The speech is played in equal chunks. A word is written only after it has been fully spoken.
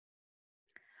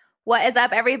What is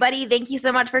up, everybody? Thank you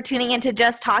so much for tuning in to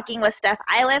Just Talking with Steph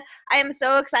Iliff. I am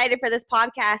so excited for this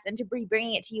podcast and to be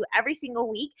bringing it to you every single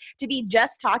week to be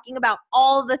just talking about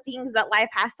all the things that life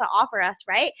has to offer us,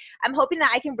 right? I'm hoping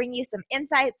that I can bring you some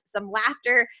insights, some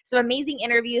laughter, some amazing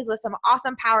interviews with some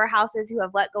awesome powerhouses who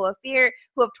have let go of fear,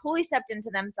 who have totally stepped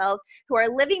into themselves, who are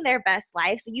living their best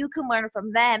life so you can learn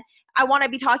from them. I want to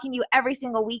be talking to you every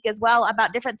single week as well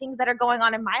about different things that are going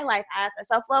on in my life as a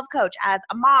self-love coach, as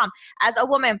a mom, as a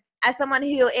woman, as someone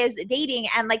who is dating,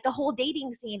 and like the whole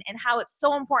dating scene and how it's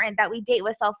so important that we date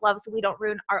with self-love so we don't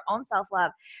ruin our own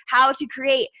self-love. How to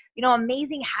create,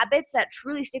 amazing habits that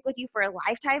truly stick with you for a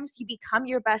lifetime so you become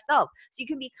your best self, so you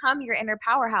can become your inner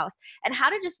powerhouse, and how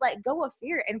to just let go of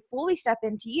fear and fully step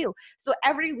into you. So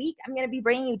every week I'm going to be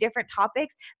bringing you different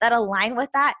topics that align with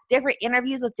that, different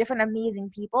interviews with different amazing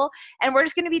people, and we're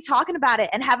just going to be talking about it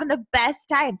and having the best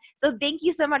time. So thank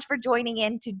you so much for joining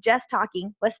in to Just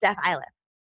Talking with Steph Iliff.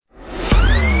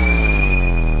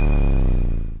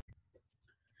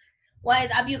 What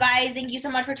is up, you guys? Thank you so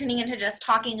much for tuning in to Just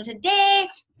Talking today.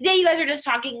 Today, you guys are just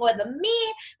talking with me.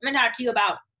 I'm going to talk to you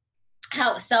about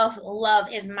how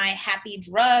self-love is my happy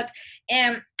drug.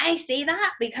 And I say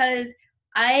that because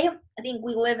I think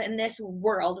we live in this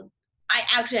world.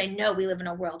 I know we live in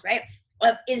a world, right,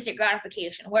 of instant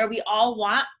gratification where we all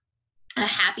want a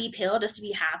happy pill just to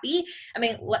be happy. I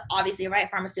mean, obviously, right?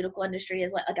 Pharmaceutical industry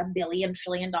is like a $1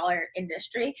 trillion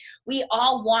industry. We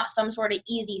all want some sort of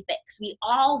easy fix. We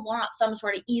all want some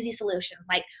sort of easy solution.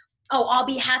 Like, oh, I'll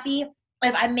be happy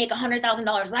if I make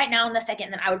 $100,000 right now in the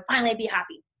second, then I would finally be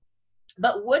happy.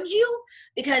 But would you?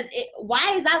 Because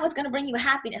why is that what's going to bring you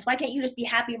happiness? Why can't you just be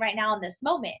happy right now in this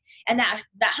moment? And that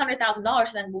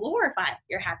 $100,000 then glorify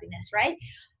your happiness, right?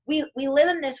 We live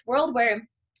in this world where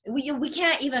we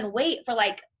can't even wait for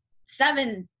like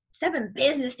seven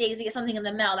business days to get something in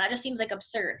the mail. That just seems like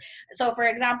absurd. So for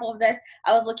example of this,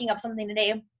 I was looking up something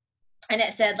today and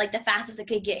it said like the fastest it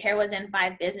could get here was in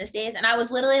 5 business days. And I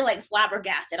was literally like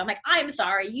flabbergasted. I'm like, I'm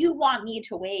sorry, you want me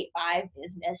to wait 5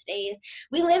 business days?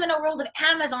 We live in a world of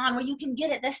Amazon where you can get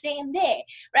it the same day,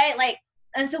 right? Like,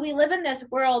 and so we live in this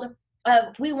world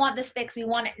of we want this fix, we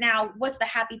want it now. What's the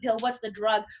happy pill? What's the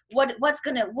drug? What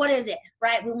is it,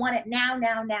 right? We want it now.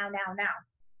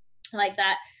 Like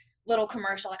that little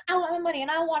commercial, like, I want my money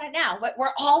and I want it now. But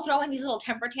we're all throwing these little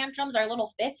temper tantrums, our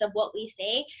little fits of what we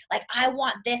say, like, I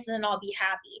want this and then I'll be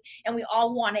happy. And we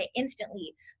all want it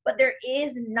instantly. But there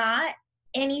is not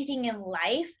anything in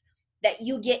life that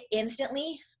you get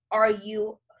instantly or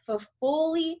you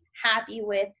fully happy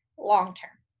with long term.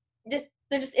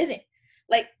 There just isn't.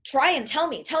 Like, try and tell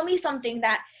me something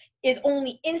that is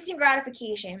only instant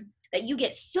gratification that you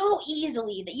get so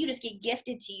easily, that you just get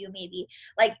gifted to you maybe.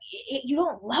 Like, you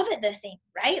don't love it the same,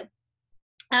 right?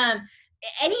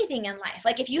 Anything in life,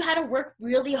 like if you had to work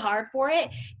really hard for it,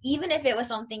 even if it was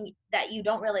something that you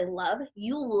don't really love,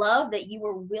 you love that you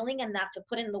were willing enough to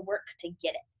put in the work to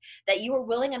get it, that you were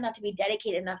willing enough to be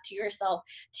dedicated enough to yourself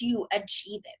to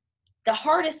achieve it. The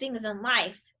hardest things in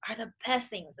life are the best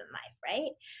things in life,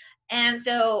 right? And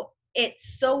so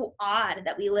it's so odd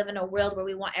that we live in a world where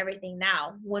we want everything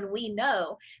now when we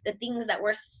know the things that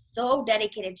we're so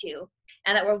dedicated to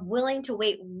and that we're willing to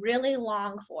wait really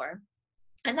long for.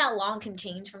 And that long can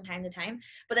change from time to time,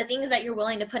 but the things that you're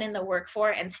willing to put in the work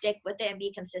for and stick with it and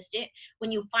be consistent,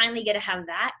 when you finally get to have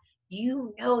that,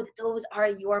 you know that those are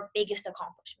your biggest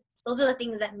accomplishments. Those are the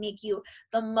things that make you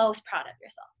the most proud of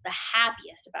yourself, the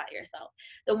happiest about yourself,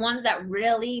 the ones that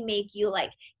really make you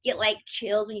like get like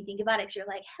chills when you think about it, because you're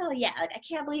like, hell yeah, like I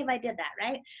can't believe I did that,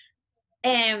 right?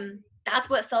 And that's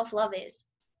what self-love is.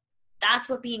 That's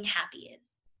what being happy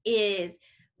is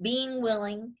being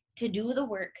willing to do the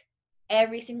work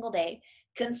every single day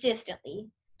consistently,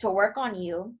 to work on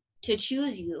you, to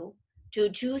choose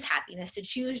happiness, to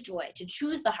choose joy, to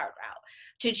choose the hard route,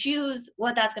 to choose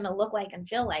what that's going to look like and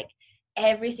feel like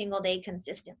every single day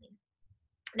consistently.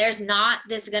 There's not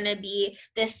going to be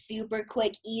this super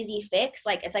quick, easy fix.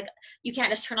 Like, it's like, you can't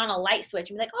just turn on a light switch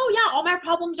and be like, oh yeah, all my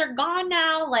problems are gone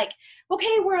now. Like,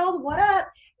 okay, world, what up?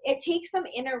 It takes some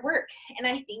inner work. And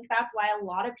I think that's why a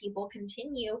lot of people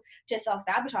continue to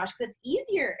self-sabotage, because it's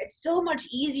easier. It's so much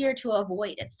easier to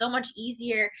avoid. It's so much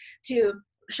easier to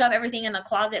shove everything in the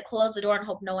closet, close the door, and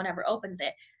hope no one ever opens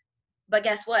it. But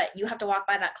guess what? You have to walk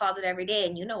by that closet every day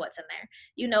and you know what's in there.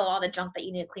 You know all the junk that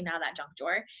you need to clean out of that junk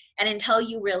drawer. And until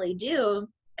you really do,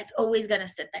 it's always going to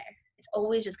sit there. It's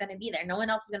always just going to be there. No one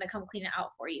else is going to come clean it out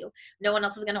for you. No one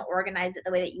else is going to organize it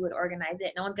the way that you would organize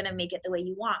it. No one's going to make it the way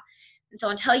you want. And so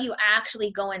until you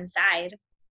actually go inside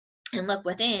and look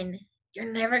within,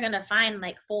 you're never going to find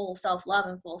like full self-love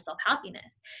and full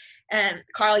self-happiness.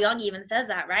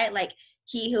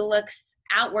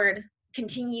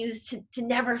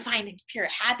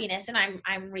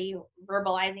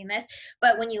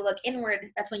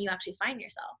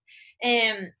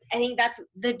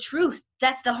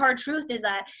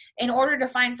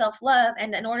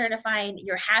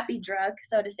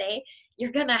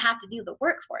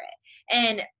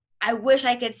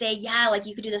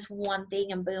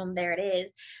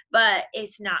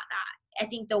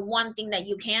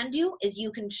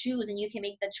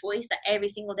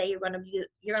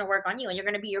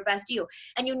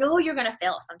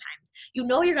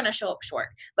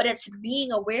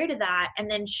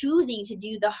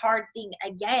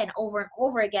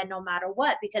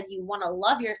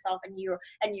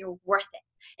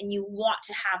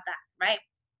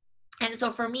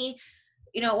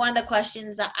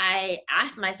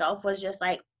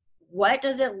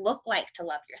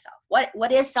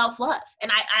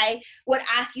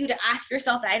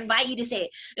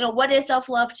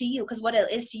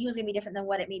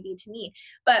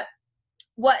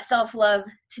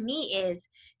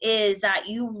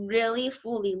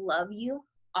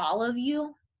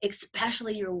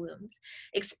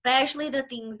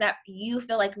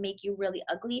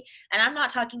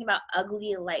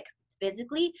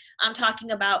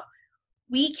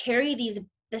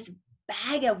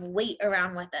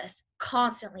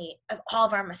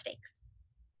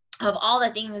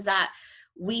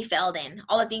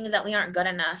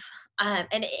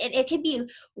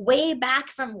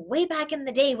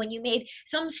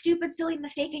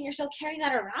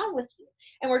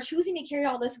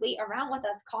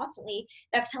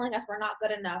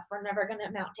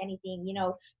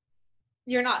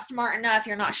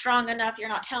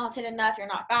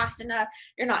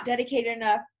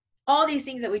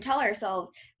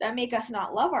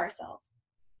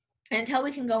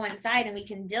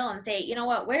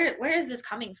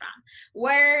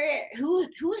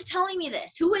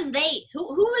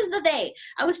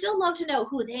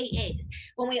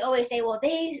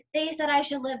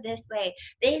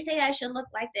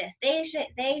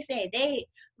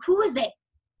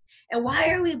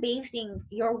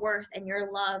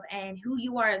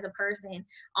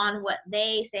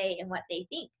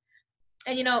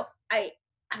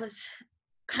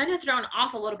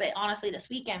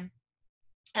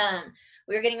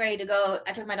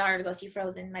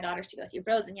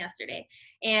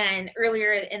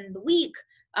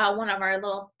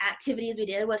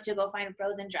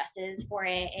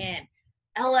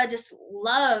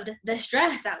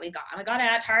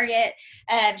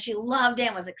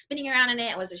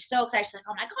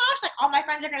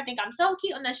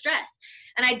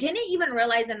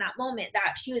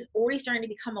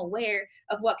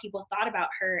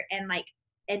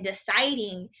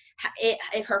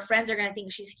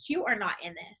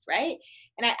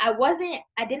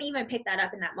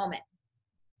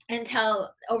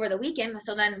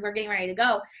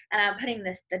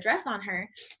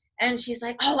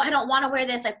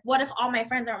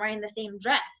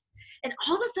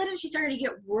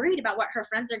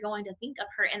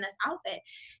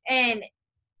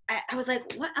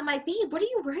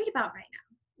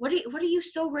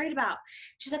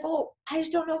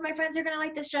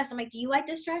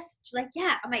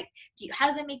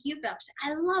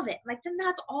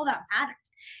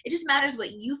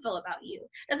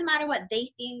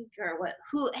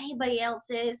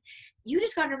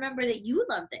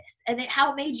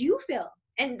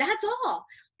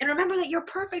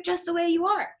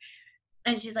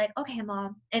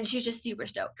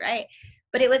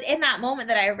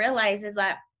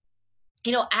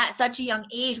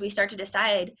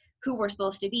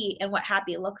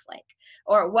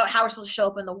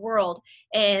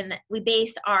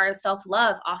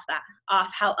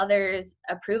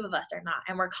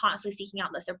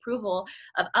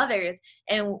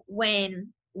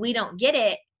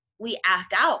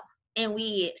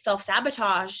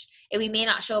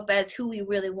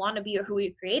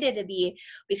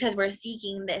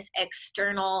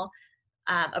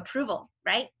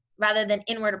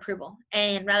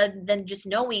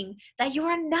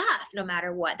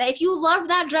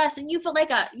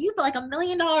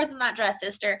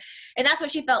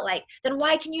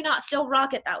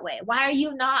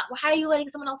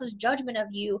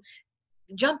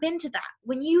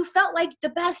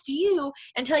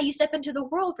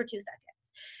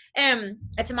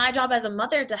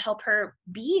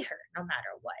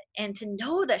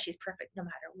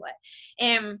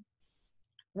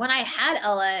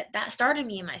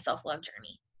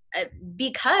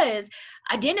 because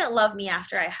I didn't love me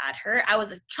after I had her. I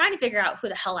was trying to figure out who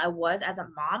the hell I was as a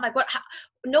mom. Like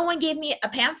no one gave me a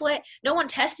pamphlet. No one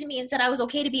tested me and said I was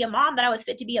okay to be a mom, that I was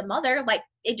fit to be a mother. Like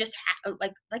it just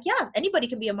yeah, anybody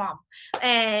can be a mom.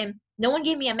 And no one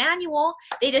gave me a manual.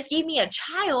 They just gave me a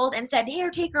child and said, here,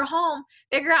 take her home,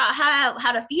 figure out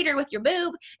how to feed her with your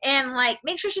boob, and like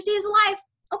make sure she stays alive.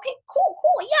 Okay, cool.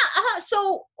 Yeah.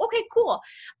 So, okay, cool.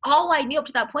 All I knew up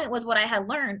to that point was what I had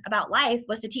learned about life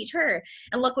was to teach her.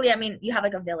 And luckily, I mean, you have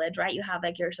like a village, right? You have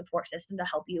like your support system to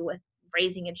help you with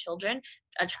raising a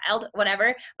child,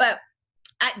 whatever. But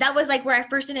that was like where I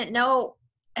first didn't know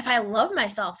if I love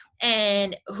myself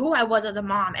and who I was as a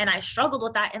mom. And I struggled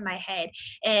with that in my head.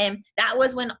 And that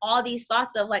was when all these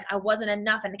thoughts of like, I wasn't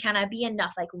enough and can I be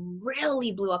enough, like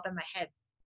really blew up in my head.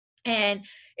 And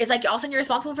it's like, all of a sudden you're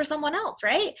responsible for someone else,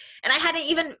 right? And I hadn't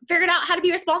even figured out how to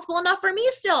be responsible enough for me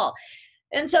still.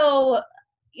 And so,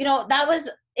 that was,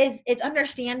 it's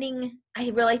understanding. I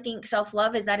really think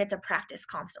self-love is that it's a practice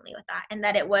constantly with that, and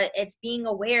that it's being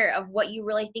aware of what you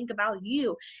really think about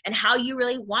you and how you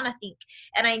really want to think.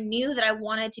 And I knew that I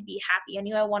wanted to be happy. I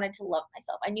knew I wanted to love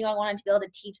myself. I knew I wanted to be able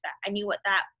to teach that. I knew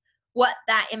what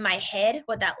that in my head,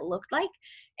 what that looked like.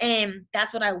 And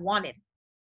that's what I wanted.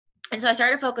 And so I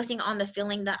started focusing on the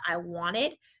feeling that I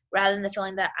wanted rather than the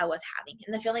feeling that I was having.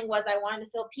 And the feeling was I wanted to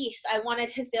feel peace. I wanted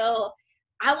to feel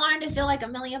like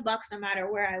 $1 million no matter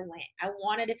where I went. I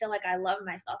wanted to feel like I loved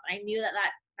myself. And I knew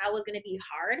that was going to be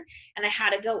hard, and I had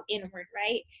to go inward,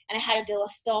 right? And I had to deal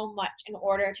with so much in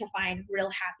order to find real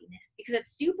happiness, because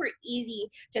it's super easy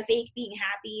to fake being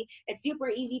happy. It's super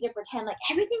easy to pretend like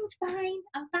everything's fine.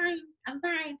 I'm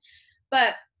fine.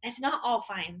 But it's not all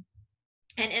fine.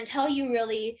 And until you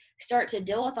really start to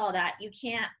deal with all that, you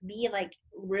can't be like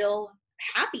real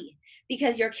happy,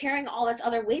 because you're carrying all this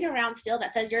other weight around still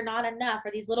that says you're not enough,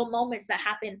 or these little moments that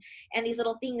happen and these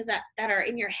little things that are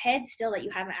in your head still that you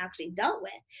haven't actually dealt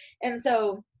with. And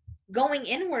so going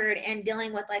inward and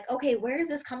dealing with like, okay, where is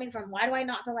this coming from? Why do I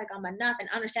not feel like I'm enough? And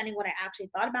understanding what I actually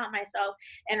thought about myself,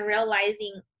 and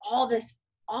realizing all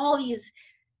these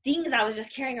things I was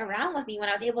just carrying around with me. When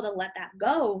I was able to let that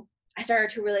go, I started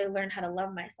to really learn how to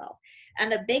love myself.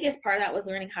 And the biggest part of that was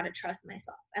learning how to trust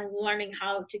myself, and learning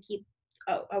how to keep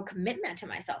a commitment to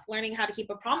myself, learning how to keep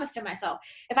a promise to myself.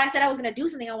 If I said I was going to do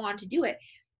something, I wanted to do it.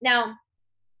 Now,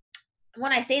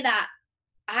 when I say that,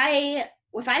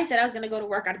 if I said I was going to go to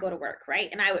work, I'd go to work, right?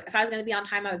 And if I was going to be on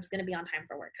time, I was going to be on time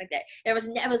for work. Like that. It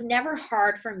was never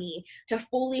hard for me to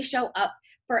fully show up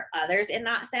for others in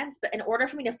that sense. But in order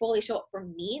for me to fully show up for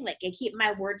me, like I keep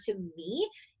my word to me,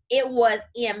 it was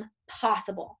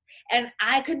impossible. And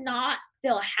I could not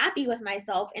feel happy with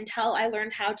myself until I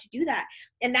learned how to do that.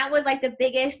 And that was like the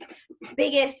biggest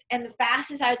and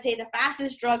fastest, I would say the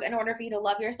fastest drug in order for you to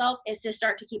love yourself, is to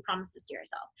start to keep promises to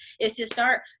yourself, is to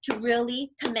start to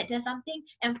really commit to something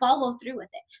and follow through with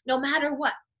it, no matter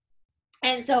what.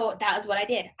 And so that was what I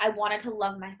did. I wanted to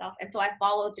love myself. And so I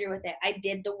followed through with it. I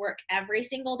did the work every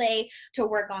single day to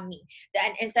work on me.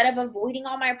 Then instead of avoiding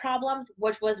all my problems,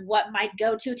 which was what my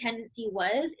go-to tendency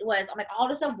was I'm like, I'll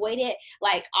just avoid it.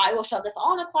 Like, I will shove this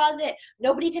all in a closet.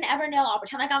 Nobody can ever know. I'll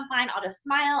pretend like I'm fine. I'll just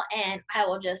smile, and I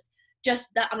will I'm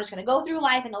just going to go through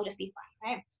life and it'll just be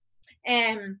fine. Right.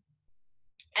 And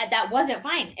that wasn't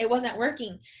fine. It wasn't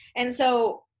working. And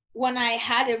so when I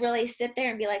had to really sit there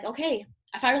and be like, okay,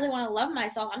 if I really want to love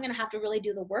myself, I'm going to have to really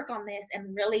do the work on this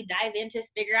and really dive in to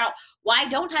figure out, why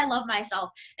don't I love myself?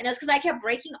 And it's because I kept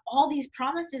breaking all these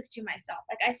promises to myself.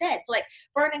 Like I said, so like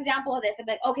for an example of this, I'm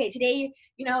like, okay, today,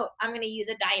 I'm going to use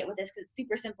a diet with this because it's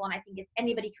super simple. And I think if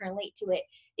anybody can relate to it,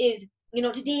 is,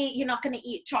 today you're not going to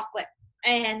eat chocolate.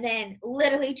 And then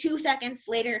literally 2 seconds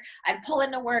later, I'd pull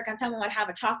into work and someone would have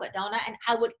a chocolate donut and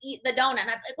I would eat the donut. And I'm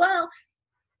like, well,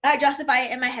 I justify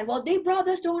it in my head. Well, they brought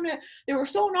this donut. They were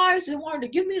so nice. They wanted to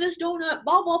give me this donut,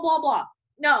 blah, blah, blah, blah.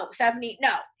 No, Stephanie,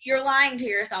 no, you're lying to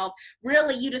yourself.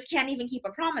 Really, you just can't even keep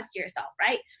a promise to yourself,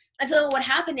 right? And so what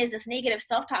happened is this negative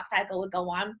self-talk cycle would go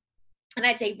on. And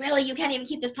I'd say, really, you can't even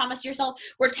keep this promise to yourself?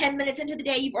 We're 10 minutes into the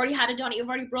day. You've already had a donut. You've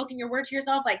already broken your word to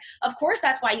yourself. Like, of course,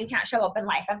 that's why you can't show up in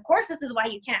life. Of course, this is why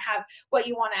you can't have what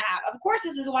you want to have. Of course,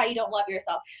 this is why you don't love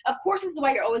yourself. Of course, this is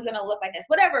why you're always going to look like this,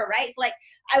 whatever. Right. So like,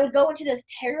 I would go into this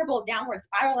terrible downward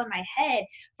spiral in my head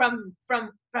from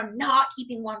not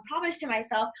keeping one promise to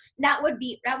myself. That would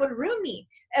ruin me.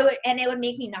 It would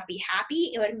make me not be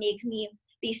happy. It would make me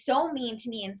be so mean to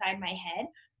me inside my head.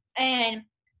 And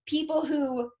people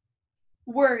who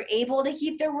were able to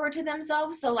keep their word to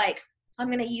themselves. So like, I'm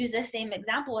going to use the same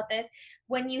example with this.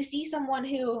 When you see someone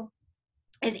who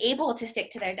is able to stick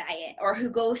to their diet, or who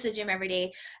goes to the gym every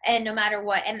day and no matter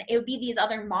what. And it would be these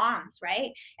other moms,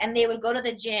 right? And they would go to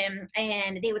the gym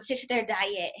and they would stick to their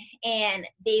diet, and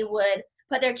they would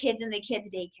put their kids in the kids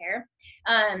daycare.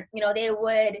 They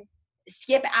would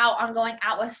skip out on going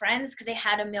out with friends because they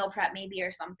had a meal prep maybe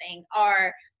or something,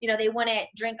 or they wouldn't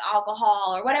drink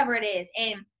alcohol or whatever it is.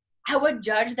 And I would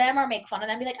judge them or make fun of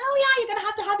them, be like, oh yeah, you're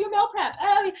gonna have your meal prep.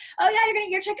 Oh yeah, you're gonna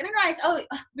eat your chicken and rice. Oh,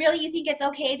 really? You think it's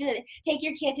okay to take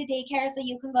your kid to daycare so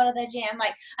you can go to the gym?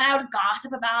 Like, and I would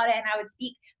gossip about it, and I would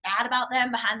speak bad about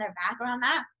them behind their back around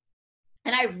that.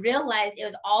 And I realized it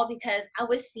was all because I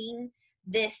was seeing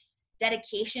this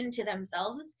dedication to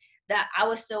themselves that I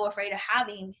was so afraid of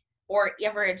having or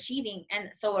ever achieving. And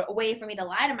so a way for me to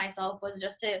lie to myself was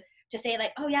just to say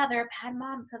like, oh yeah, they're a bad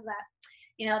mom because of that.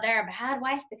 They're a bad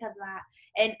wife because of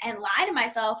that, and lie to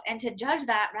myself and to judge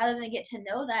that rather than get to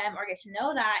know them or get to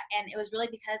know that. And it was really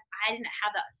because I didn't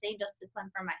have that same discipline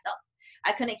for myself.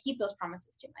 I couldn't keep those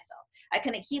promises to myself. I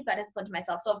couldn't keep that discipline to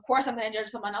myself. So of course I'm going to judge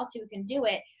someone else who can do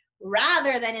it,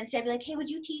 rather than instead be like, hey, would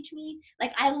you teach me?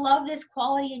 Like, I love this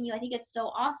quality in you. I think it's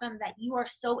so awesome that you are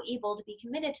so able to be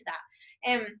committed to that.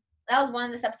 And that was one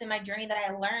of the steps in my journey that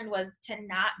I learned, was to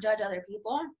not judge other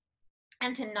people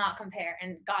and to not compare.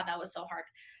 And God, that was so hard.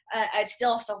 It's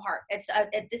still so hard.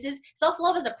 This is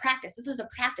self-love is a practice. This is a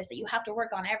practice that you have to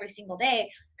work on every single day,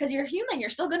 because you're human.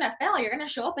 You're still going to fail. You're going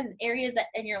to show up in areas that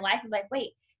in your life and be like,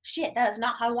 wait, shit, that is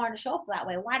not how I wanted to show up that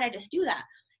way. Why did I just do that?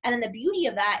 And then the beauty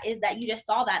of that is that you just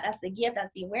saw that. That's the gift.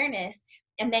 That's the awareness.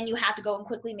 And then you have to go and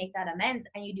quickly make that amends,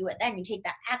 and you do it then. You take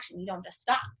that action. You don't just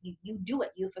stop. You do it.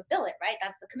 You fulfill it, right?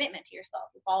 That's the commitment to yourself.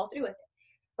 You follow through with it.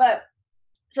 But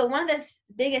so one of the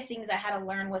biggest things I had to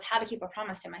learn was how to keep a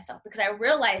promise to myself, because I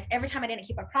realized every time I didn't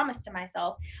keep a promise to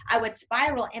myself, I would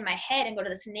spiral in my head and go to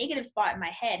this negative spot in my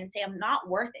head and say, I'm not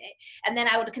worth it. And then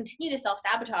I would continue to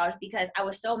self-sabotage because I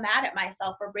was so mad at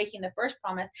myself for breaking the first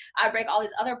promise. I'd break all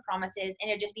these other promises, and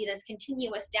it'd just be this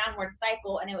continuous downward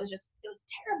cycle. And it was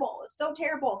terrible. It was so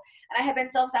terrible. And I had been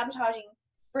self-sabotaging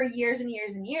for years and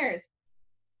years and years.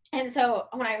 And so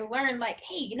when I learned, like,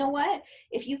 hey, you know what?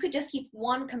 If you could just keep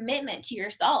one commitment to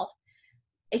yourself,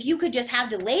 if you could just have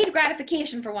delayed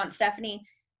gratification for once, Stephanie,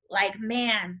 like,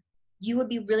 man, you would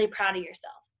be really proud of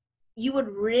yourself. You would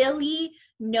really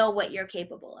know what you're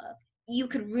capable of. You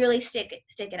could really stick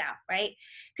it out, right?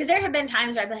 Because there have been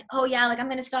times where I'd be like, oh yeah, like, I'm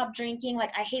gonna stop drinking.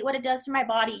 Like, I hate what it does to my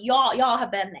body. Y'all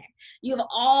have been there. You've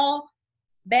all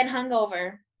been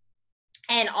hungover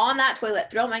and on that toilet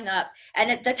throwing up,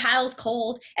 and the tile's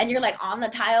cold, and you're like on the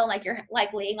tile, like you're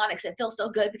like laying on it because it feels so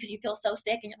good because you feel so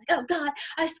sick, and you're like, oh God,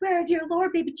 I swear, dear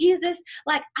Lord, baby Jesus,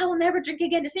 like, I will never drink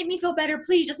again. Just make me feel better,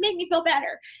 please, just make me feel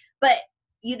better. But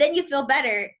you feel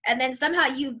better, and then somehow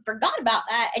you forgot about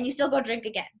that, and you still go drink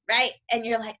again, right? And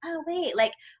you're like, oh wait,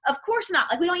 like, of course not.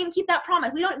 Like, we don't even keep that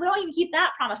promise. We don't even keep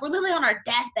that promise. We're literally on our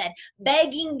deathbed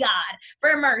begging God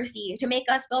for mercy to make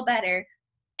us feel better,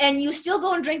 and you still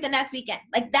go and drink the next weekend.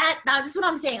 Like that. Now, this is what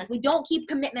I'm saying. Like, we don't keep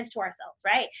commitments to ourselves,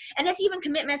 right? And it's even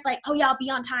commitments like, oh yeah, I'll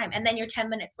be on time, and then you're 10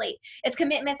 minutes late. It's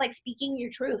commitments like speaking your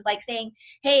truth, like saying,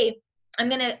 hey, I'm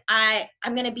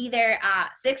gonna be there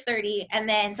at 6:30, and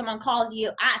then someone calls you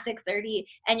at 6:30,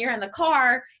 and you're in the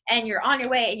car and you're on your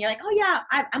way, and you're like, oh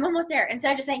yeah, I'm almost there.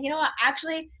 Instead of just saying, you know what,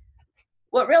 actually,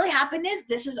 what really happened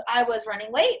is I was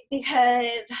running late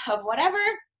because of whatever.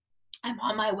 I'm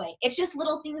on my way. It's just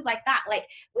little things like that. Like,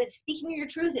 with speaking your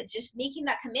truth, it's just making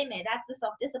that commitment. That's the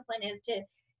self-discipline,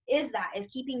 is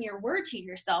keeping your word to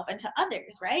yourself and to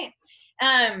others, right?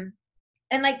 And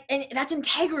that's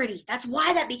integrity. That's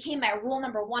why that became my rule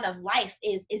number one of life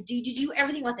is do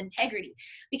everything with integrity.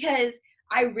 Because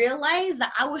I realized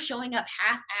that I was showing up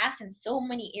half-assed in so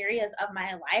many areas of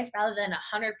my life rather than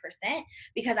 100%,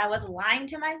 because I was lying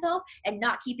to myself and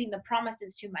not keeping the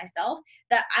promises to myself,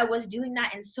 that I was doing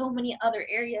that in so many other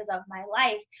areas of my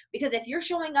life. Because if you're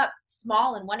showing up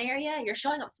small in one area, you're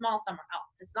showing up small somewhere else.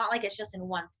 It's not like it's just in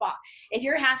one spot. If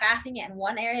you're half-assing it in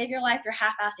one area of your life, you're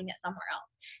half-assing it somewhere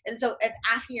else. And so it's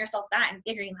asking yourself that and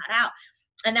figuring that out.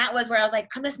 And that was where I was like,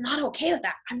 I'm just not okay with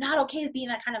that. I'm not okay with being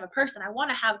that kind of a person. I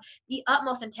want to have the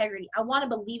utmost integrity. I want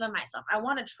to believe in myself. I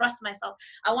want to trust myself.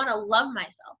 I want to love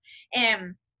myself.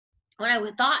 And when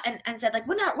I thought and said, like,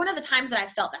 when are the times that I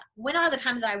felt that? When are the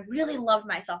times that I really loved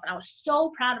myself and I was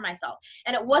so proud of myself?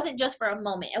 And it wasn't just for a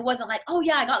moment. It wasn't like, oh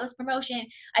yeah, I got this promotion,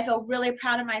 I feel really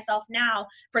proud of myself now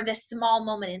for this small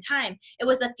moment in time. It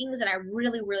was the things that I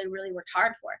really, really, really worked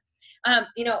hard for.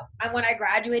 When I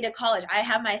graduated college, I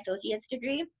have my associate's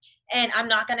degree, And I'm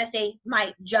not going to say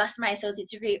just my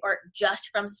associate's degree or just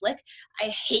from Slick. I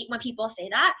hate when people say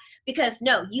that, because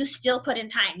no, you still put in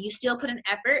time. You still put in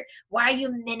effort. Why are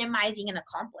you minimizing an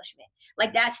accomplishment?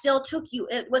 Like, that still took you.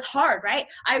 It was hard, right?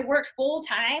 I worked full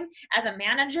time as a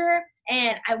manager,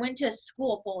 and I went to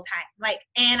school full time, like,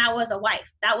 and I was a wife.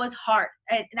 That was hard.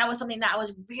 And that was something that I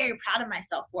was very proud of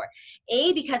myself for.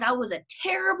 Because I was a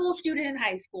terrible student in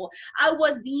high school. I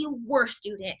was the worst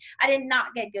student. I did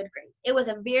not get good grades. It was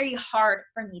a very hard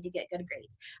for me to get good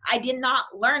grades. I did not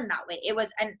learn that way. It was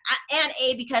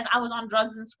because I was on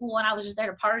drugs in school, and I was just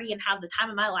there to party and have the time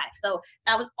of my life. So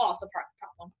that was also part of the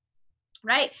problem,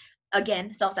 right?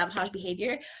 Again, self-sabotage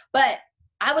behavior. But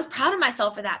I was proud of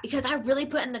myself for that, because I really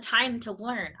put in the time to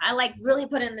learn. I really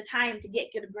put in the time to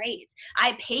get good grades.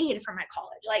 I paid for my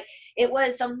college. Like, it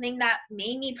was something that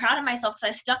made me proud of myself,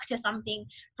 because I stuck to something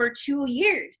for 2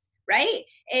 years, right?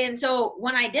 And so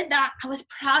when I did that, I was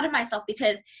proud of myself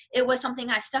because it was something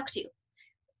I stuck to.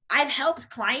 I've helped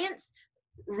clients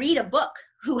read a book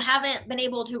who haven't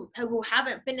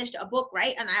finished a book,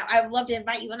 right? And I would love to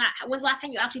invite you on that. When's the last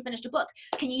time you actually finished a book?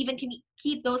 Can you even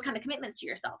keep those kind of commitments to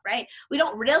yourself, right? We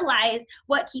don't realize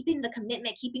what keeping the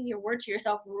commitment, keeping your word to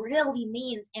yourself really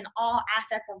means in all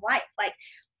aspects of life. Like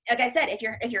I said, if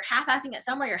you're half-assing it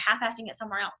somewhere, you're half-assing it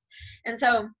somewhere else. And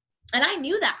so, and I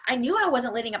knew that. I knew I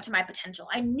wasn't living up to my potential.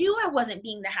 I knew I wasn't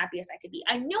being the happiest I could be.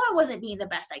 I knew I wasn't being the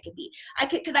best I could be.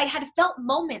 Because I had felt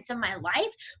moments in my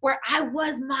life where I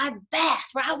was my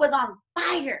best, where I was on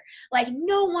fire. Like,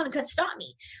 no one could stop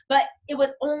me. But it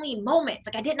was only moments.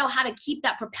 Like, I didn't know how to keep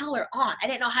that propeller on. I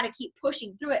didn't know how to keep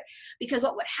pushing through it, because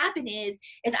what would happen is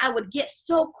I would get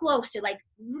so close to like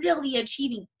really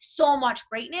achieving so much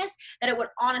greatness that it would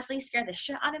honestly scare the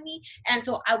shit out of me. And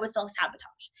so I would self-sabotage.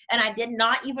 And I did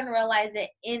not even realize it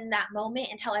in that moment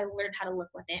until I learned how to look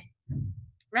within.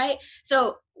 Right?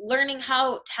 So learning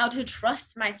how to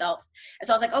trust myself. And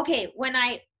so I was like, okay, when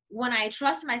I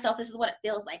trust myself, this is what it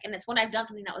feels like. And it's when I've done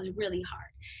something that was really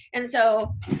hard. And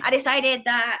so I decided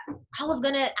that I was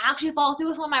going to actually follow through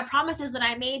with one of my promises that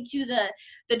I made to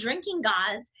the drinking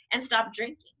gods and stop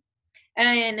drinking.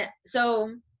 And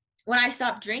so when I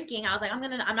stopped drinking, I was like, I'm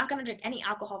not going to drink any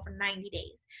alcohol for 90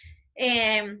 days.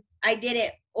 And I did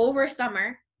it over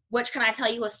summer, which, can I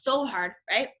tell you, was so hard,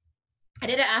 right? I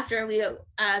did it after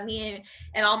me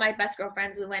and all my best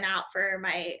girlfriends, we went out for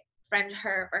my friend,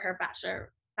 for her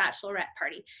bachelorette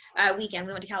party weekend.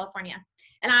 We went to California,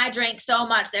 and I drank so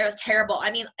much. There was terrible.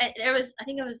 I mean, I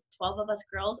think it was 12 of us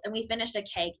girls, and we finished a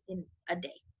keg in a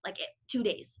day, 2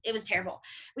 days. It was terrible.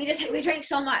 We drank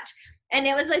so much. And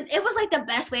it was like the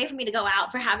best way for me to go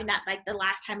out, for having that, like, the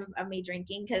last time of me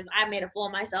drinking, because I made a fool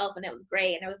of myself, and it was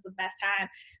great, and it was the best time.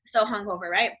 So hungover,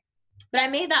 right? But I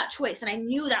made that choice, and I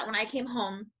knew that when I came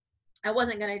home, I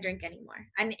wasn't going to drink anymore.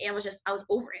 And I was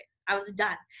over it. I was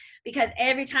done. Because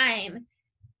every time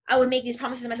I would make these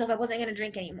promises to myself, I wasn't going to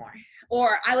drink anymore.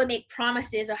 Or I would make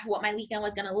promises of what my weekend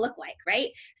was going to look like, right?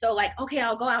 So, like, okay,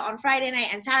 I'll go out on Friday night,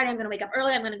 and Saturday I'm going to wake up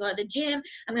early. I'm going to go to the gym.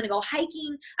 I'm going to go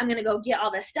hiking. I'm going to go get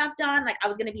all this stuff done. Like, I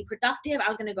was going to be productive. I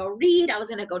was going to go read. I was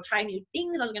going to go try new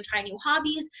things. I was going to try new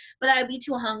hobbies. But I would be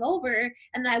too hungover,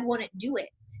 and then I wouldn't do it.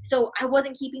 So I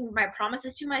wasn't keeping my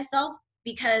promises to myself,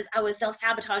 because I was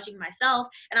self-sabotaging myself,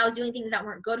 and I was doing things that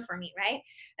weren't good for me, right?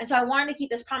 And so I wanted to keep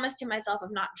this promise to myself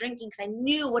of not drinking, because I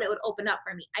knew what it would open up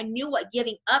for me. I knew what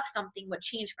giving up something would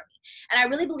change for me. And I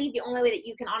really believe the only way that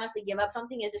you can honestly give up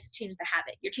something is just to change the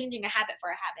habit. You're changing a habit for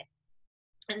a habit.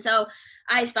 And so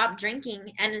I stopped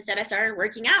drinking, and instead I started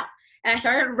working out. And I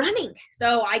started running.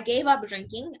 So I gave up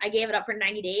drinking. I gave it up for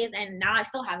 90 days, and now I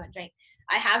still haven't drank.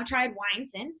 I have tried wine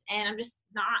since, and I'm just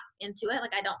not into it.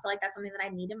 Like, I don't feel like that's something that I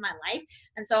need in my life.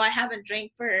 And so I haven't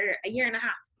drank for a year and a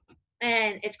half.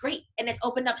 And it's great. And it's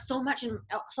opened up so much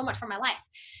for my life.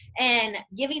 And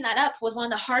giving that up was one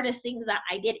of the hardest things that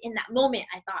I did in that moment,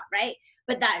 I thought, right?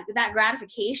 But that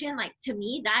gratification, like, to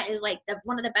me, that is like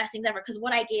one of the best things ever. Because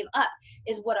what I gave up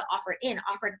is what it offered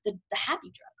the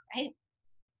happy drug, right?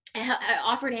 I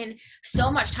offered in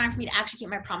so much time for me to actually keep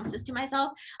my promises to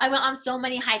myself. I went on so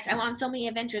many hikes. I went on so many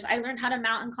adventures. I learned how to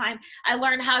mountain climb. I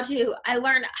learned how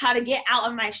to get out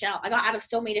of my shell. I got out of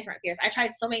so many different fears. I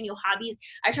tried so many new hobbies.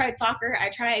 I tried soccer. I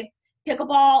tried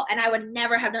pickleball, and I would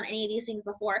never have done any of these things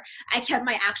before. I kept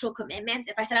my actual commitments.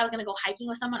 If I said I was going to go hiking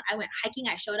with someone, I went hiking.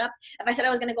 I showed up. If I said I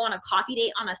was going to go on a coffee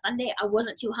date on a Sunday, I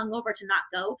wasn't too hungover to not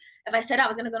go. If I said I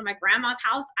was going to go to my grandma's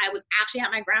house, I was actually at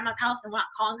my grandma's house and not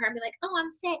calling her and be like, oh, I'm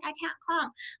sick, I can't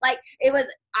come. Like,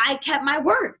 I kept my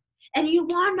word. And you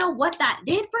want to know what that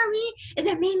did for me? Is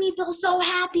it made me feel so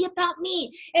happy about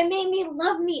me. It made me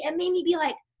love me. It made me be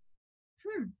like,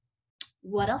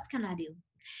 what else can I do?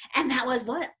 And that was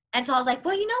what? And so I was like,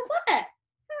 well, you know what?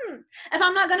 If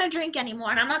I'm not gonna drink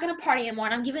anymore and I'm not gonna party anymore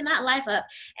and I'm giving that life up,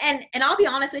 and I'll be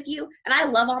honest with you, and I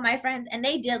love all my friends and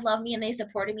they did love me and they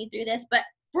supported me through this, but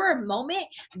for a moment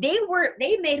they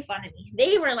made fun of me.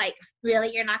 They were like,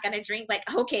 really, you're not gonna drink? Like,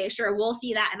 okay, sure, we'll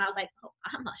see that. And I was like, oh,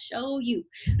 I'm gonna show you,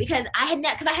 because I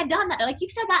had done that. They're like,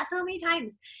 you've said that so many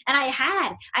times, and I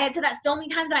had said that so many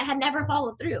times and I had never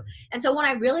followed through. And so when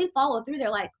I really followed through,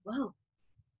 they're like, whoa,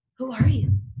 who are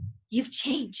you? You've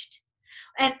changed.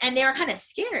 And they were kind of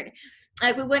scared.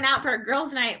 Like, we went out for a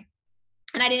girls' night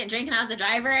and I didn't drink and I was the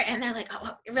driver, and they're like,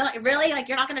 oh, really? Like,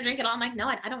 you're not going to drink at all? I'm like, no,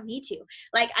 I don't need to.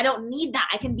 Like, I don't need that.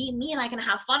 I can be me and I can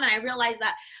have fun. And I realized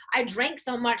that I drank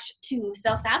so much to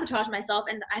self-sabotage myself,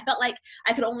 and I felt like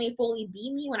I could only fully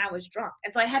be me when I was drunk.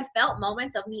 And so I had felt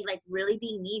moments of me like really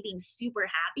being me, being super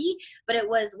happy, but it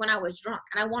was when I was drunk,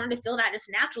 and I wanted to feel that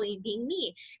just naturally being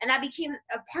me. And that became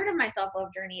a part of my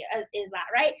self-love journey, is that,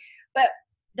 right? But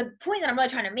the point that I'm really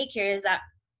trying to make here is that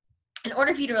in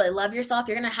order for you to really love yourself,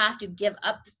 you're going to have to give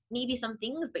up maybe some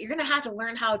things, but you're going to have to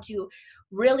learn how to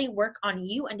really work on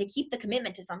you and to keep the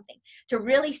commitment to something, to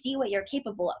really see what you're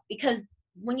capable of. Because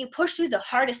when you push through the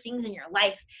hardest things in your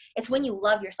life, it's when you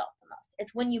love yourself the most.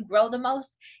 It's when you grow the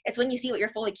most. It's when you see what you're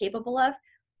fully capable of.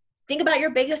 Think about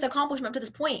your biggest accomplishment to this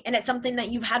point, and it's something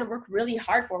that you've had to work really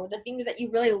hard for, the things that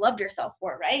you really loved yourself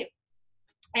for, right?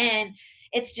 And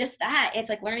it's just that, it's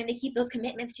like learning to keep those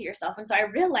commitments to yourself. And so I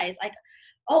realized, like,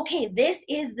 okay, this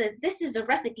is the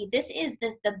recipe. This is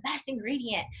the best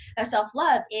ingredient of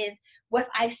self-love is, if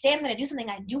I say I'm going to do something,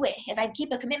 I do it. If I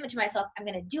keep a commitment to myself, I'm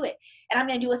going to do it. And I'm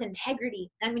going to do it with integrity.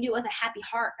 And I'm going to do it with a happy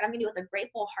heart. And I'm going to do it with a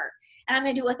grateful heart. And I'm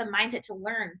going to do it with a mindset to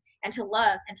learn and to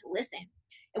love and to listen.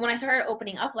 And when I started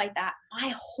opening up like that,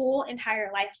 my whole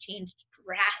entire life changed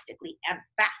drastically and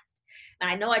fast. Now,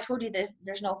 I know I told you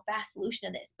there's no fast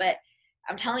solution to this, but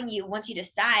I'm telling you, once you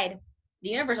decide, the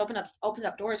universe opens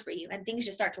up doors for you, and things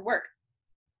just start to work.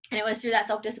 And it was through that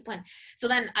self-discipline. So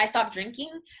then I stopped drinking.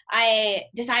 I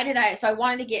decided so I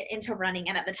wanted to get into running.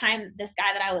 And at the time, this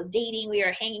guy that I was dating, we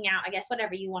were hanging out, I guess,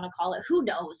 whatever you want to call it. Who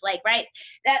knows? Like, right?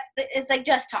 That it's like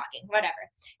just talking, whatever.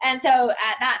 And so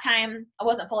at that time, I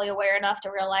wasn't fully aware enough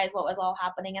to realize what was all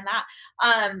happening in that.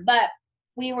 But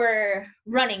we were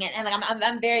running it, and like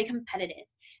I'm very competitive.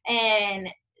 And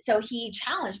so he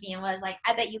challenged me and was like,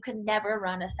 I bet you could never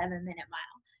run a 7-minute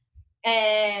mile.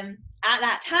 And at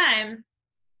that time,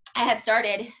 I had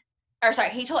started,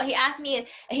 he asked me,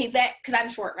 he bet, because I'm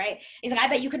short, right? He's like, I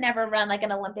bet you could never run like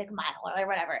an Olympic mile or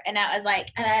whatever. And I was like,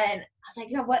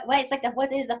 what? It's like,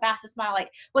 what is the fastest mile? Like,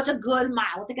 what's a good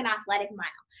mile? What's like an athletic mile?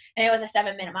 And it was a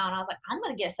 7-minute mile. And I was like, I'm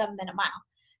going to get a 7-minute mile.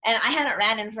 And I hadn't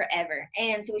ran in forever.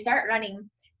 And so we started running.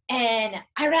 And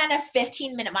I ran a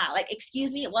 15-minute mile. Like,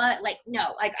 excuse me, what? Like,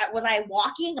 no. Like, was I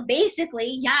walking?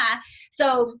 Basically, yeah.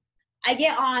 So I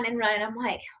get on and run, and I'm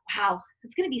like, wow,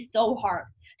 it's going to be so hard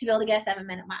to be able to get a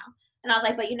 7-minute mile. And I was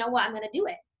like, but you know what? I'm going to do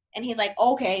it. And he's like,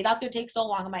 okay, that's going to take so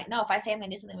long. I'm like, no, if I say I'm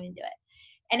going to do something, I'm going to do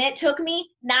it. And it took me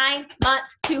 9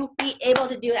 months to be able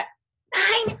to do that.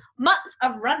 9 months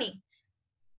of running.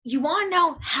 You want to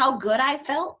know how good I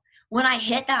felt when I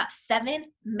hit that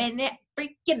 7-minute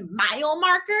freaking mile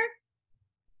marker?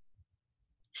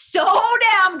 So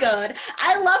damn good.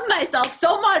 I love myself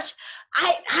so much.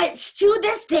 I to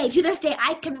this day,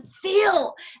 I can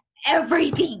feel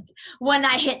everything when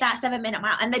I hit that 7-minute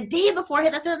mile. And the day before I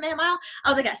hit that 7-minute mile, I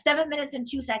was like at 7 minutes and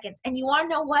 2 seconds. And you want to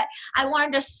know what? I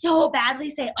wanted to so badly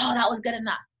say, oh, that was good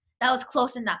enough. That was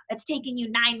close enough. It's taking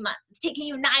you 9 months. It's taking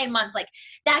you 9 months. Like,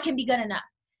 that can be good enough.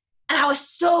 And I was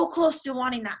so close to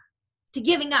wanting that, to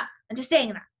giving up and to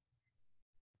saying that.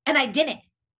 And I didn't.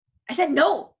 I said,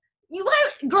 no,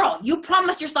 girl, you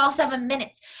promised yourself 7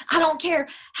 minutes. I don't care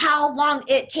how long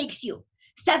it takes you.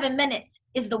 7 minutes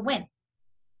is the win.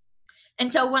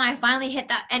 And so when I finally hit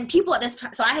that, and people at this,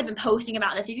 so I had been posting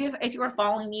about this. If you were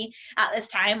following me at this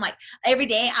time, like every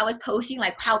day I was posting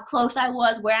like how close I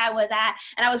was, where I was at,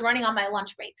 and I was running on my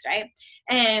lunch breaks, right?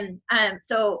 And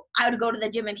so I would go to the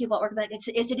gym, and people at work would be like,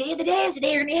 it's today the day. It's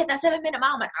today you're gonna hit that 7-minute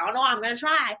mile. I'm like, I don't know. I'm gonna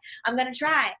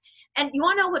try. And you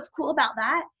wanna know what's cool about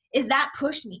that? Is that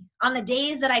pushed me on the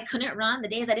days that I couldn't run, the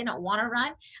days I didn't want to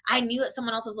run. I knew that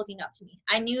someone else was looking up to me.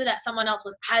 I knew that someone else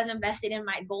was as invested in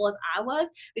my goal as I was,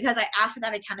 because I asked for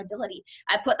that accountability.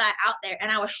 I put that out there,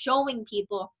 and I was showing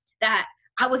people that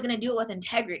I was going to do it with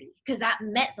integrity, because that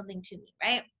meant something to me,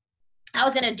 right? I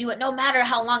was going to do it no matter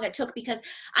how long it took, because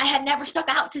I had never stuck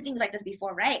out to things like this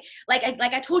before, right? Like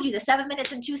I told you, the 7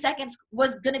 minutes and 2 seconds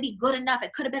was going to be good enough.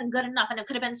 It could have been good enough. And it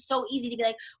could have been so easy to be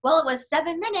like, well, it was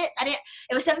 7 minutes.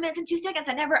 It was 7 minutes and 2 seconds.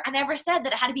 I never said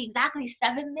that it had to be exactly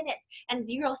 7 minutes and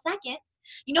 0 seconds.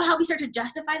 You know how we start to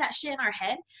justify that shit in our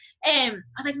head? And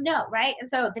I was like, no, right? And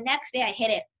so the next day I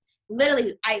hit it.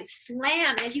 Literally, I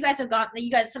slammed. If you guys have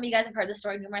some of you guys have heard the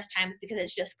story numerous times, because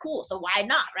it's just cool. So why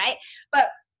not, right? But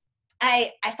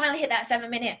I finally hit that 7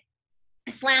 minute,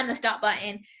 slam the stop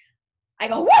button. I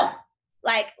go, whoa!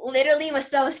 Like, literally was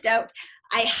so stoked.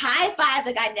 I high-five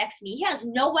the guy next to me. He has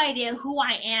no idea who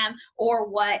I am or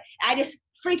what. I just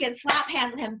freaking slap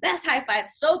hands with him. Best high five.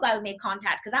 So glad we made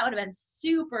contact, because that would have been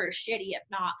super shitty if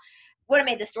not. Would have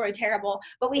made the story terrible.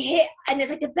 But we hit, and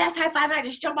it's like the best high five, and I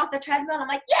just jump off the treadmill, and I'm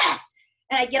like, yes!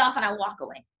 And I get off and I walk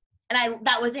away. And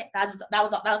that was it. That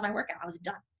was my workout. I was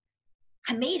done.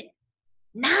 I made it.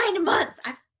 9 months.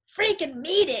 I freaking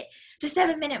made it to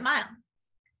 7 minute mile.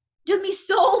 It took me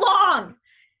so long.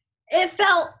 It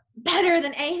felt better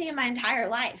than anything in my entire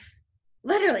life.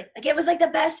 Literally. Like, it was like the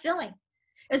best feeling.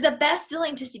 It was the best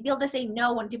feeling to be able to say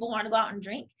no when people want to go out and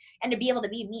drink, and to be able to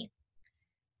be me.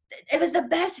 It was the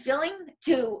best feeling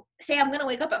to say, I'm going to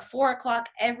wake up at 4:00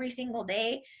 every single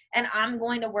day, and I'm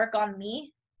going to work on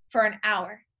me for an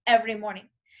hour every morning.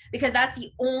 Because that's the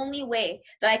only way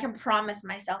that I can promise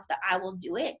myself that I will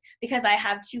do it, because I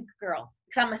have 2 girls,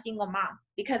 because I'm a single mom,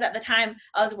 because at the time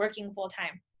I was working full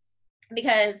time,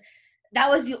 because that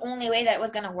was the only way that it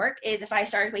was going to work, is if I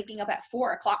started waking up at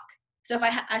 4:00. So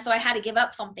I had to give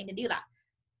up something to do that.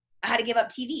 I had to give up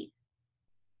TV.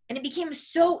 And it became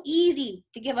so easy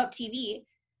to give up TV,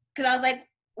 because I was like,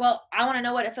 well, I want to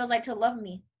know what it feels like to love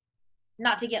me,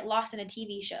 not to get lost in a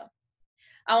TV show.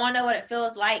 I want to know what it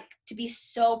feels like to be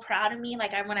so proud of me,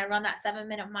 like when I run that 7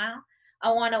 minute mile.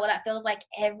 I want to know what that feels like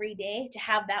every day, to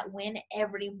have that win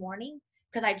every morning,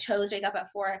 because I chose to wake up at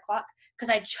 4:00, because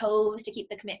I chose to keep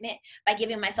the commitment by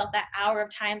giving myself that hour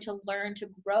of time to learn, to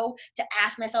grow, to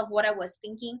ask myself what I was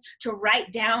thinking, to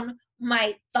write down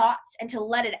my thoughts and to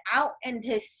let it out, and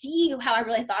to see how I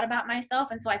really thought about myself.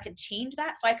 And so I could change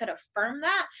that, so I could affirm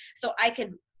that, so I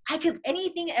could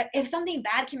anything, if something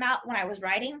bad came out when I was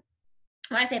writing,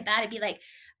 when I say bad, it'd be like,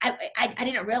 I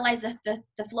didn't realize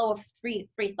the flow of free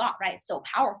thought, right? It's so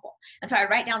powerful. And so I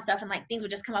write down stuff, and like things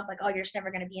would just come up like, oh, you're just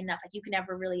never going to be enough. Like, you can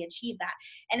never really achieve that.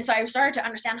 And so I started to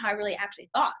understand how I really actually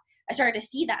thought. I started to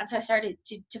see that. And so I started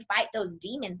to fight those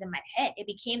demons in my head. It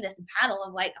became this battle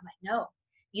of like, I'm like, no,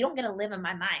 you don't get to live in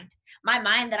my mind. My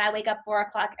mind that I wake up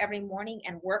 4:00 every morning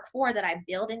and work for, that I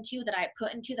build into, that I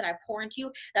put into, that I pour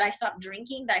into, that I stopped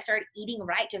drinking, that I started eating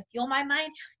right to fuel my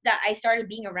mind, that I started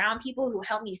being around people who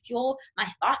helped me fuel my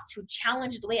thoughts, who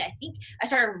challenged the way I think. I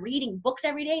started reading books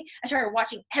every day. I started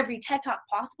watching every TED Talk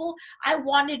possible. I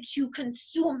wanted to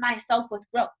consume myself with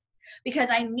growth, because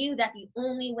I knew that the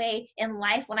only way in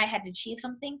life when I had to achieve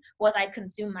something was I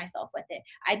consumed myself with it.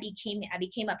 I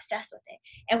became obsessed with it.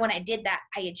 And when I did that,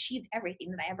 I achieved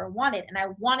everything that I ever wanted. And I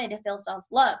wanted to feel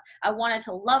self-love. I wanted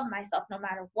to love myself no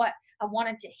matter what. I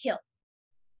wanted to heal.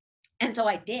 And so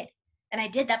I did. And I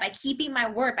did that by keeping my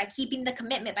word, by keeping the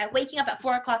commitment, by waking up at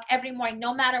 4:00 every morning,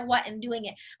 no matter what, and doing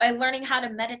it, by learning how to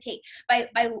meditate, by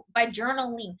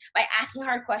journaling, by asking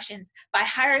hard questions, by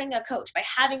hiring a coach, by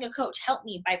having a coach help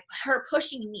me, by her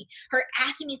pushing me, her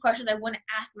asking me questions I wouldn't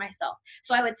ask myself.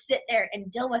 So I would sit there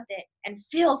and deal with it and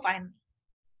feel finally.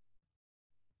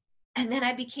 And then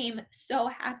I became so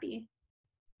happy.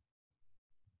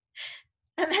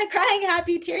 I'm crying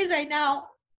happy tears right now,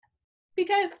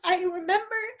 because I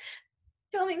remember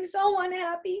feeling so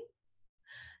unhappy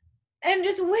and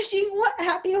just wishing what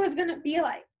happy was going to be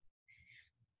like,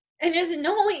 and just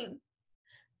knowing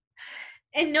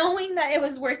that it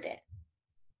was worth it,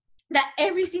 that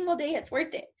every single day it's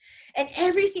worth it. And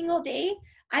every single day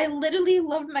I literally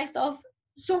loved myself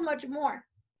so much more,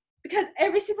 because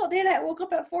every single day that I woke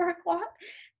up at 4:00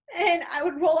 and I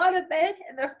would roll out of bed,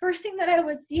 and the first thing that I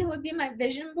would see would be my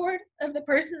vision board of the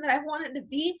person that I wanted to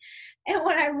be. And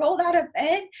when I rolled out of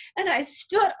bed and I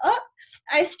stood up,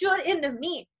 I stood into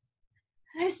me.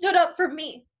 I stood up for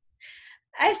me.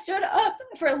 I stood up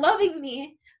for loving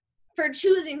me, for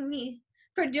choosing me,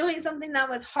 for doing something that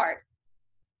was hard.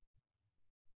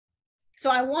 So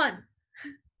I won.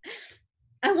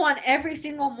 I won every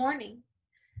single morning.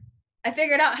 I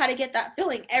figured out how to get that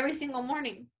feeling every single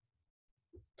morning,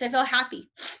 to feel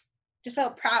happy, to feel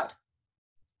proud,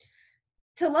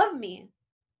 to love me.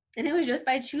 And it was just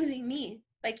by choosing me,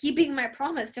 by keeping my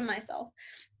promise to myself,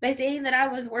 by saying that I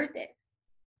was worth it,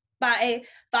 by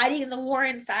fighting the war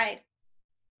inside,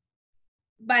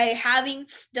 by having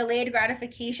delayed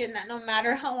gratification, that no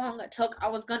matter how long it took, I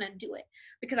was going to do it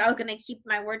because I was going to keep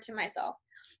my word to myself.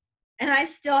 And I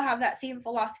still have that same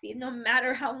philosophy. No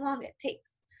matter how long it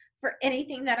takes for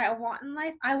anything that I want in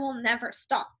life, I will never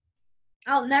stop.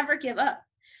 I'll never give up.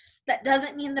 That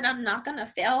doesn't mean that I'm not going to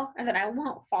fail or that I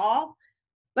won't fall,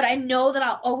 but I know that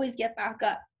I'll always get back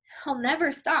up. I'll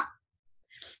never stop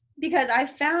because I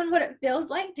found what it feels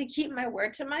like to keep my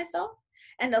word to myself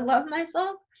and to love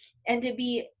myself and to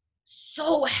be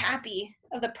so happy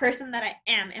of the person that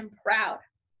I am and proud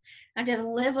and to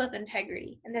live with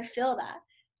integrity and to feel that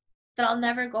I'll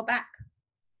never go back.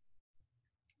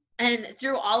 And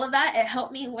through all of that, it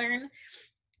helped me learn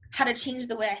how to change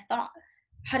the way I thought,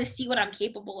 how to see what I'm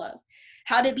capable of,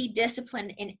 how to be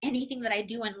disciplined in anything that I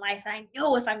do in life. And I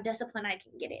know if I'm disciplined, I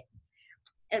can get it.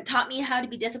 It taught me how to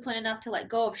be disciplined enough to let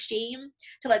go of shame,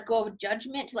 to let go of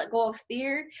judgment, to let go of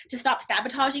fear, to stop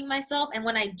sabotaging myself. And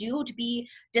when I do, to be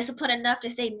disciplined enough to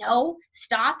say, no,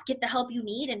 stop, get the help you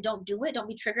need, and don't do it. Don't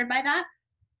be triggered by that.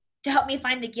 To help me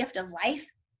find the gift of life.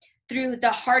 Through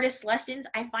the hardest lessons,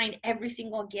 I find every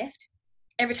single gift.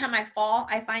 Every time I fall,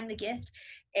 I find the gift.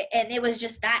 And it was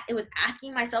just that. It was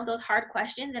asking myself those hard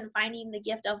questions and finding the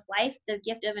gift of life, the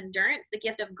gift of endurance, the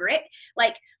gift of grit.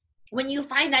 Like, when you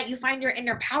find that, you find your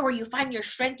inner power, you find your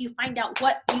strength, you find out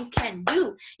what you can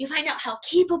do, you find out how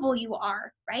capable you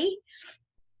are, right?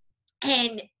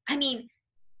 And I mean,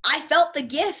 I felt the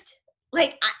gift.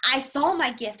 Like, I saw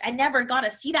my gift. I never got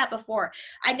to see that before.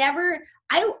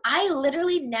 I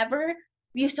literally never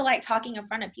used to like talking in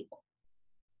front of people.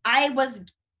 I was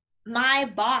my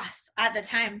boss at the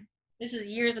time. This was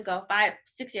years ago,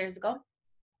 6 years ago.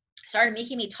 Started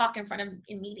making me talk in front of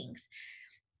in meetings.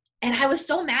 And I was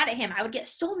so mad at him. I would get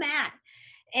so mad.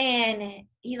 And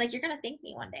he's like, you're going to thank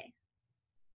me one day.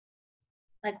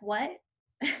 Like, what?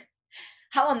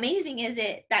 How amazing is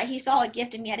it that he saw a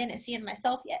gift in me I didn't see in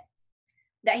myself yet?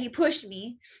 That he pushed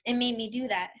me and made me do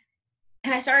that.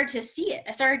 And I started to see it.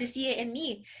 I started to see it in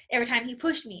me every time he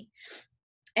pushed me.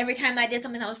 Every time I did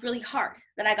something that was really hard,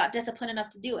 that I got disciplined enough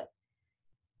to do it.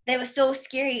 That was so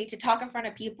scary to talk in front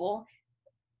of people,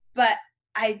 but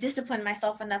I disciplined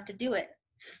myself enough to do it.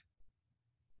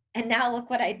 And now look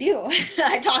what I do.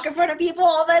 I talk in front of people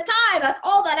all the time. That's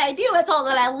all that I do. That's all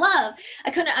that I love.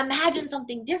 I couldn't imagine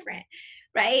something different,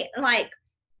 right? Like,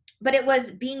 but it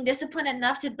was being disciplined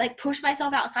enough to like push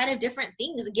myself outside of different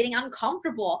things, getting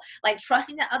uncomfortable, like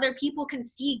trusting that other people can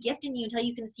see a gift in you until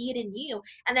you can see it in you,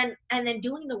 and then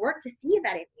doing the work to see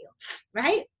that in you,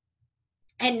 right?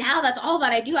 And now that's all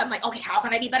that I do. I'm like, okay, how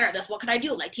can I be better at this? What can I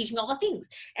do? Like, teach me all the things.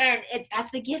 And that's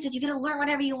the gift, is you get to learn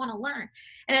whatever you want to learn.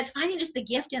 And it's finding just the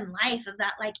gift in life of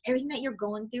that, like, everything that you're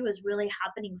going through is really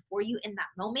happening for you in that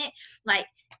moment. Like,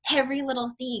 every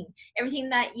little thing, everything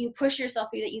that you push yourself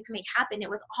through that you can make happen, it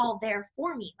was all there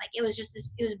for me. Like, it was just this,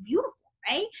 it was beautiful,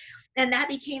 right? And that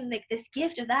became like this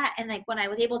gift of that. And like, when I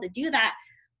was able to do that,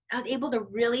 I was able to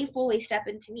really fully step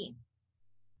into me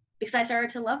because I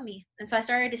started to love me. And so I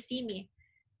started to see me.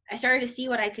 I started to see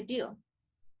what I could do.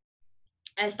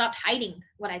 I stopped hiding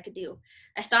what I could do.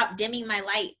 I stopped dimming my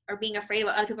light or being afraid of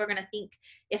what other people are going to think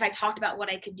if I talked about what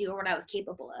I could do or what I was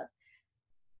capable of.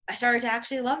 I started to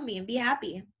actually love me and be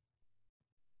happy.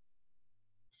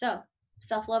 So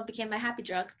self-love became my happy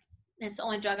drug. And it's the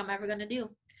only drug I'm ever going to do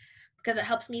because it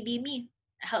helps me be me.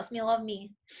 It helps me love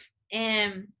me.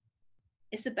 And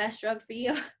it's the best drug for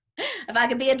you. If I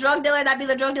could be a drug dealer, that'd be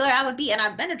the drug dealer I would be. And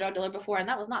I've been a drug dealer before, and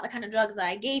that was not the kind of drugs that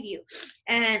I gave you.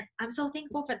 And I'm so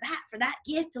thankful for that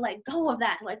gift, to let go of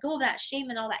that, to let go of that shame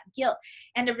and all that guilt,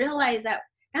 and to realize that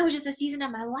that was just a season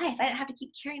of my life. I didn't have to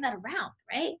keep carrying that around,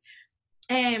 right?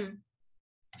 And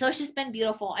so it's just been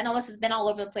beautiful. I know this has been all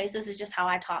over the place. This is just how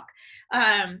I talk.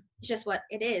 It's just what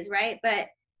it is, right? But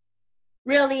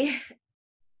really,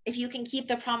 if you can keep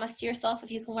the promise to yourself, if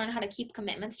you can learn how to keep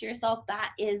commitments to yourself,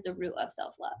 that is the root of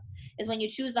self-love. Is when you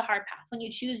choose the hard path, when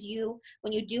you choose you,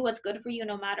 when you do what's good for you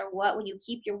no matter what, when you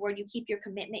keep your word, you keep your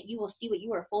commitment, you will see what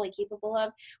you are fully capable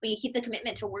of. When you keep the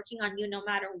commitment to working on you no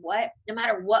matter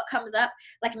what comes up.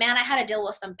 Like, man, I had to deal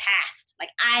with some past.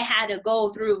 Like, I had to go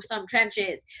through some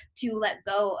trenches to let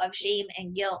go of shame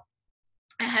and guilt.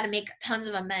 I had to make tons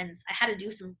of amends. I had to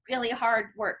do some really hard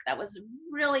work that was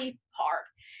really hard.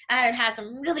 I had had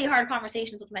some really hard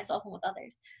conversations with myself and with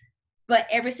others. But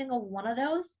every single one of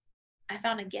those, I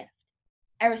found a gift.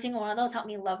 Every single one of those helped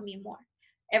me love me more.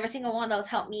 Every single one of those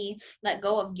helped me let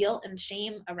go of guilt and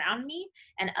shame around me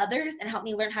and others, and helped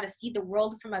me learn how to see the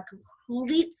world from a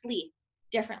completely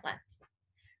different lens.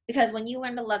 Because when you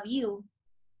learn to love you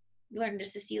learn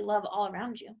just to see love all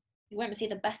around you. You learn to see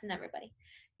the best in everybody.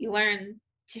 You learn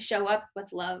to show up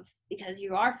with love because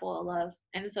you are full of love.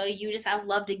 And so you just have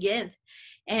love to give.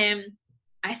 And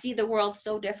I see the world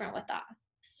so different with that.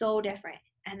 So different.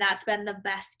 And that's been the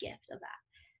best gift of that.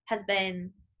 Has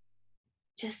been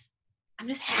just, I'm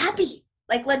just happy.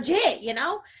 Like legit, you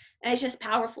know? And it's just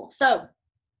powerful. So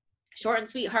short and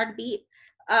sweet, hard to beat.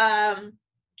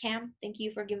 Cam, thank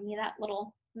you for giving me that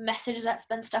little message that's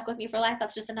been stuck with me for life.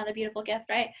 That's just another beautiful gift,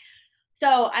 right?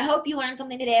 So I hope you learned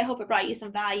something today. I hope it brought you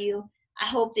some value. I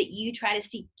hope that you try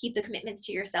to keep the commitments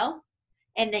to yourself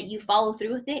and that you follow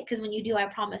through with it. Because when you do, I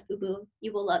promise, boo boo,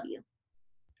 you will love you.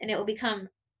 And it will become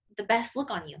the best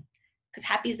look on you. Because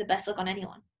happy is the best look on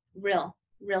anyone. Real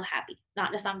happy.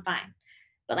 Not just I'm fine.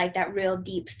 But like that real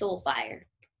deep soul fire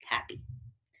happy.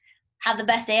 Have the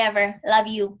best day ever. Love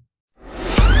you.